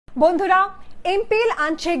বন্ধুরা, MPL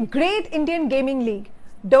আনছে Great Indian Gaming League.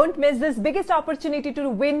 Don't miss this biggest opportunity to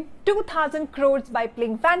win 2,000 crores by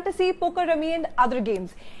playing fantasy, poker rummy and other games.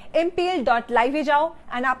 mpl.live ए जाओ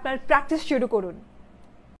and अपना practice शुरू करूँ.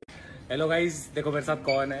 Hello guys, देखो मेरे साथ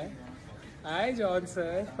कौन है? Hi John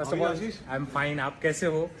sir. First of all, I'm fine. आप कैसे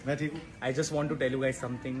हो? मैं ठीक हूँ. I just want to tell you guys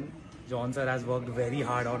something. John sir has worked very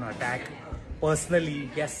hard on attack. Personally,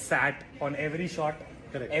 he has sat on every shot,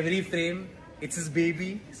 Correct. every frame. It's his baby,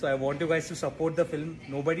 so I want you guys to support the film.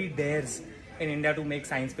 Nobody dares in India to make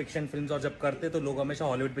science fiction films, और जब करते तो लोग हमेशा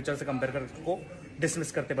Hollywood picture से compare कर उसको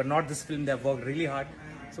dismiss करते, but not this film. They have worked really hard,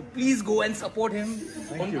 so please go and support him.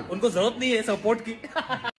 उनको जरूरत नहीं है support की.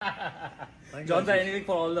 John sir, anything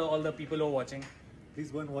for all the people who are watching?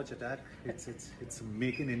 Please go and watch Attack. It's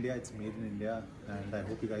made in India. It's made in India, and I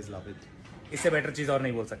hope you guys love it. इससे better चीज और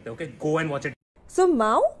नहीं बोल सकते. Okay, go and watch it. So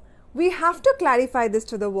Mao, we have to clarify this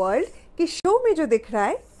to the world कि show में जो दिख रहा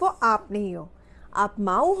है वो आप नहीं हो, आप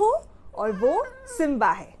माओ हो और वो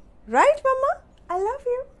सिम्बा है. Right, Mama? I love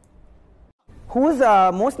you. Who's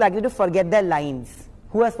most likely to forget their lines?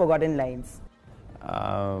 Who has forgotten lines?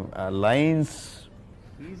 Lines,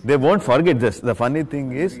 they won't forget this. The funny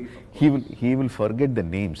thing is, he will forget the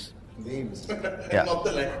names. Names. Yeah. Not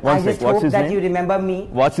the line. I just hope that you remember me.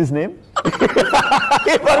 What's his name?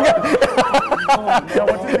 He forgot.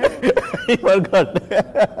 He forgot.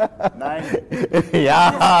 Nine. Yeah.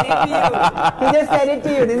 He just said it to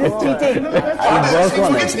you. This is cheating.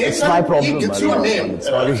 It's my problem. He gives you a name.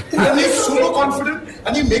 Sorry. And he's super confident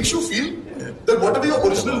and he makes you feel that whatever your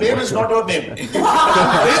original name is not your name.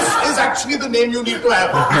 This is actually the name you need to have.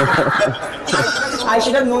 I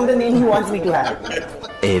should have known the name he wants me to have.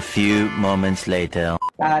 A few moments later.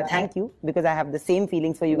 Thank you, because I have the same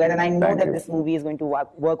feelings for you guys, and I know that this movie is going to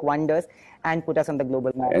work wonders and put us on the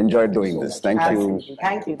global map. Enjoyed doing this. Thank Absolutely. you.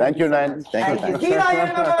 Thank you. Thank you, Nan. Thank you. See, now,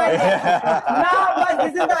 but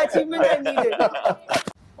this is the achievement I needed.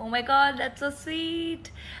 Oh my God, that's so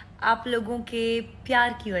sweet. आप लोगों के प्यार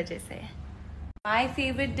की वजह से. My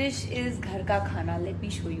favorite dish is घर का खाना. Let me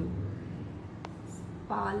show you.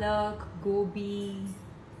 Palak, gobi,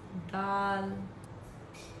 dal.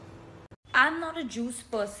 I'm not a juice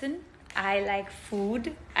person. I like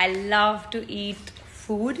food. I love to eat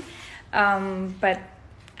food, but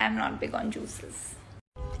I'm not big on juices.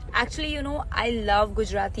 Actually, you know, I love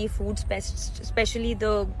Gujarati food, especially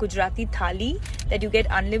the Gujarati thali that you get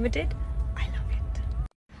unlimited. I love it.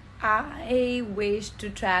 I wish to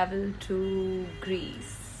travel to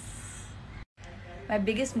Greece. My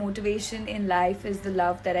biggest motivation in life is the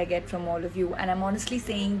love that I get from all of you, and I'm honestly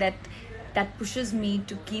saying that pushes me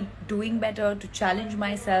to keep doing better, to challenge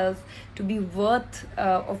myself, to be worth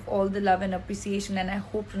of all the love and appreciation, and I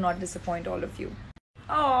hope to not disappoint all of you.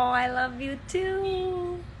 Oh, I love you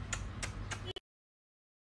too.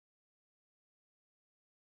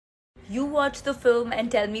 You watch the film and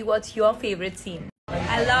tell me what's your favorite scene.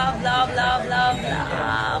 I love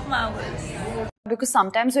Marvels. Because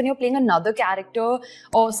sometimes when you're playing another character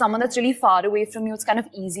or someone that's really far away from you, it's kind of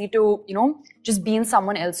easy to, you know, just be in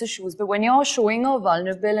someone else's shoes. But when you're showing a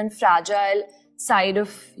vulnerable and fragile side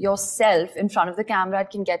of yourself in front of the camera, it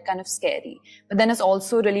can get kind of scary. But then it's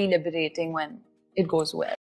also really liberating when it goes well.